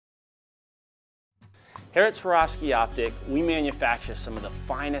Here at Swarovski Optik, we manufacture some of the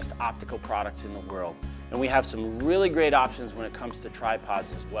finest optical products in the world, and we have some really great options when it comes to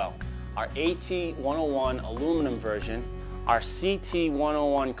tripods as well. Our AT101 aluminum version, our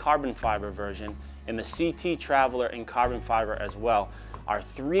CT101 carbon fiber version, and the CT Traveler in carbon fiber as well are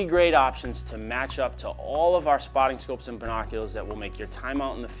three great options to match up to all of our spotting scopes and binoculars that will make your time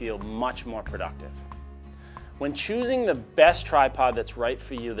out in the field much more productive. When choosing the best tripod that's right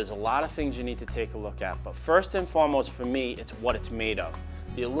for you, there's a lot of things you need to take a look at, but first and foremost for me, it's what it's made of.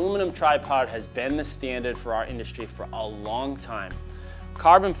 The aluminum tripod has been the standard for our industry for a long time.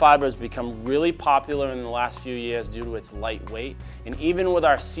 Carbon fiber has become really popular in the last few years due to its lightweight, and even with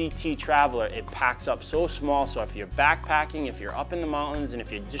our CT Traveler, it packs up so small, so if you're backpacking, if you're up in the mountains, and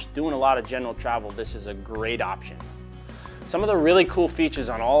if you're just doing a lot of general travel, this is a great option. Some of the really cool features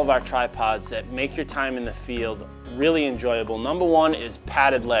on all of our tripods that make your time in the field really enjoyable. Number one is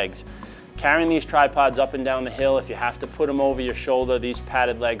padded legs. Carrying these tripods up and down the hill, if you have to put them over your shoulder, these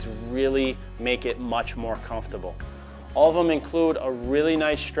padded legs really make it much more comfortable. All of them include a really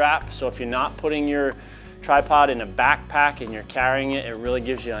nice strap, so if you're not putting your tripod in a backpack and you're carrying it, it really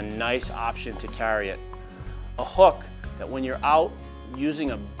gives you a nice option to carry it. A hook that when you're out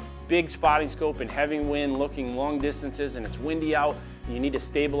using a big spotting scope in heavy wind, looking long distances, and it's windy out, and you need to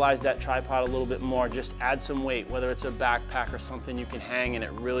stabilize that tripod a little bit more, just add some weight, whether it's a backpack or something you can hang, and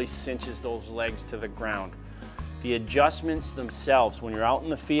it really cinches those legs to the ground. The adjustments themselves, when you're out in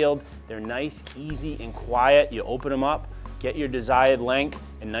the field, they're nice, easy, and quiet. You open them up, get your desired length,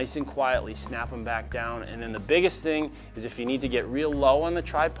 and nice and quietly snap them back down. And then the biggest thing is if you need to get real low on the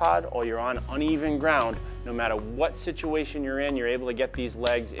tripod or you're on uneven ground, no matter what situation you're in, you're able to get these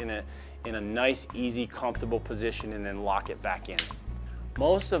legs in a nice, easy, comfortable position and then lock it back in.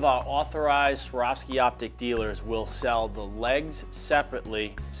 Most of our authorized Swarovski Optik dealers will sell the legs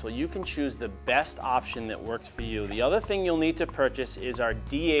separately, so you can choose the best option that works for you. The other thing you'll need to purchase is our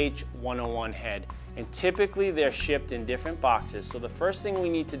DH101 head, and typically they're shipped in different boxes. So the first thing we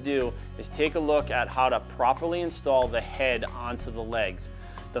need to do is take a look at how to properly install the head onto the legs.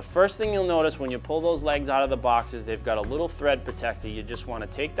 The first thing you'll notice when you pull those legs out of the box is they've got a little thread protector. You just want to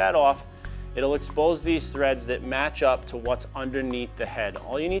take that off. It'll expose these threads that match up to what's underneath the head.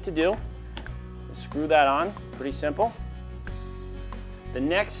 All you need to do is screw that on, pretty simple. The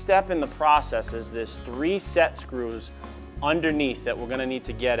next step in the process is there's 3 set screws underneath that we're going to need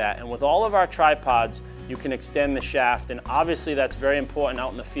to get at. And with all of our tripods, you can extend the shaft, and obviously that's very important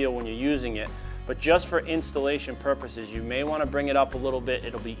out in the field when you're using it. But just for installation purposes, you may want to bring it up a little bit.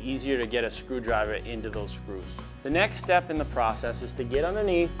 It'll be easier to get a screwdriver into those screws. The next step in the process is to get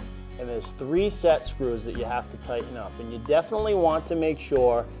underneath, and there's 3 set screws that you have to tighten up. And you definitely want to make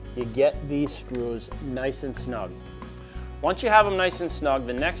sure you get these screws nice and snug. Once you have them nice and snug,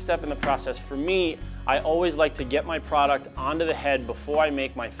 the next step in the process, for me, I always like to get my product onto the head before I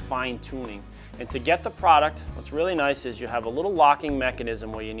make my fine tuning. And to get the product, what's really nice is you have a little locking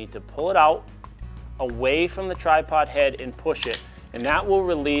mechanism where you need to pull it out away from the tripod head and push it, and that will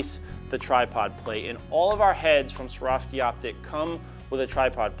release the tripod plate. And all of our heads from Swarovski Optik come with a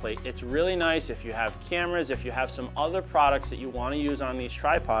tripod plate. It's really nice if you have cameras, if you have some other products that you want to use on these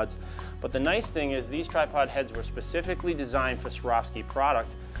tripods. But the nice thing is these tripod heads were specifically designed for Swarovski product.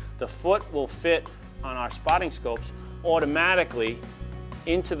 The foot will fit on our spotting scopes automatically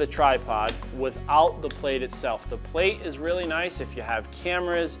into the tripod without the plate itself. The plate is really nice if you have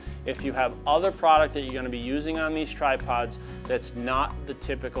cameras, if you have other product that you're going to be using on these tripods that's not the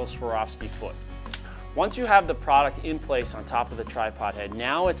typical Swarovski foot. Once you have the product in place on top of the tripod head,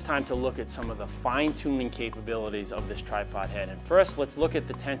 now it's time to look at some of the fine-tuning capabilities of this tripod head. And first, let's look at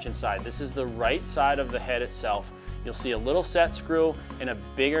the tension side. This is the right side of the head itself. You'll see a little set screw and a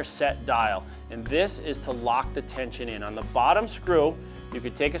bigger set dial. And this is to lock the tension in. On the bottom screw, you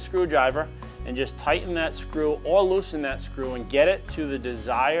could take a screwdriver and just tighten that screw or loosen that screw and get it to the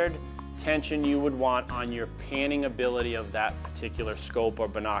desired tension you would want on your panning ability of that particular scope or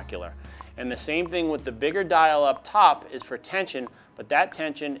binocular. And the same thing with the bigger dial up top is for tension, but that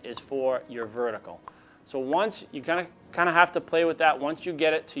tension is for your vertical. So once you kind of have to play with that, once you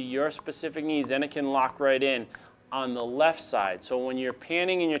get it to your specific needs, then it can lock right in on the left side. So when you're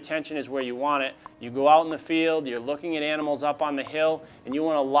panning and your tension is where you want it, you go out in the field, you're looking at animals up on the hill, and you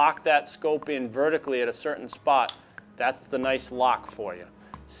want to lock that scope in vertically at a certain spot. That's the nice lock for you.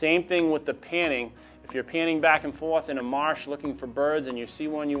 Same thing with the panning. If you're panning back and forth in a marsh looking for birds and you see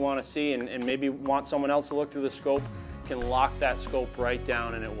one you want to see and maybe want someone else to look through the scope, you can lock that scope right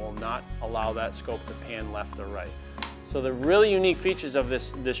down and it will not allow that scope to pan left or right. So the really unique features of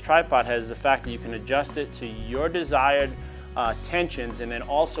this tripod head is the fact that you can adjust it to your desired tensions, and then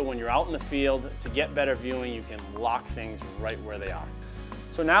also when you're out in the field, to get better viewing, you can lock things right where they are.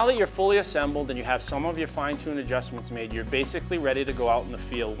 So now that you're fully assembled and you have some of your fine-tuned adjustments made, you're basically ready to go out in the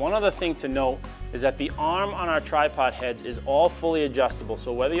field. One other thing to note is that the arm on our tripod heads is all fully adjustable.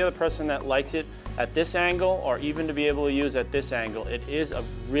 So whether you're the person that likes it at this angle or even to be able to use at this angle, it is a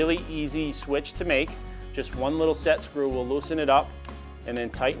really easy switch to make. Just one little set screw will loosen it up and then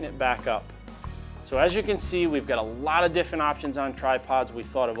tighten it back up. So as you can see, we've got a lot of different options on tripods. We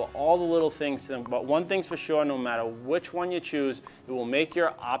thought of all the little things, but one thing's for sure, no matter which one you choose, it will make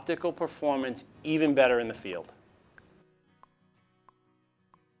your optical performance even better in the field.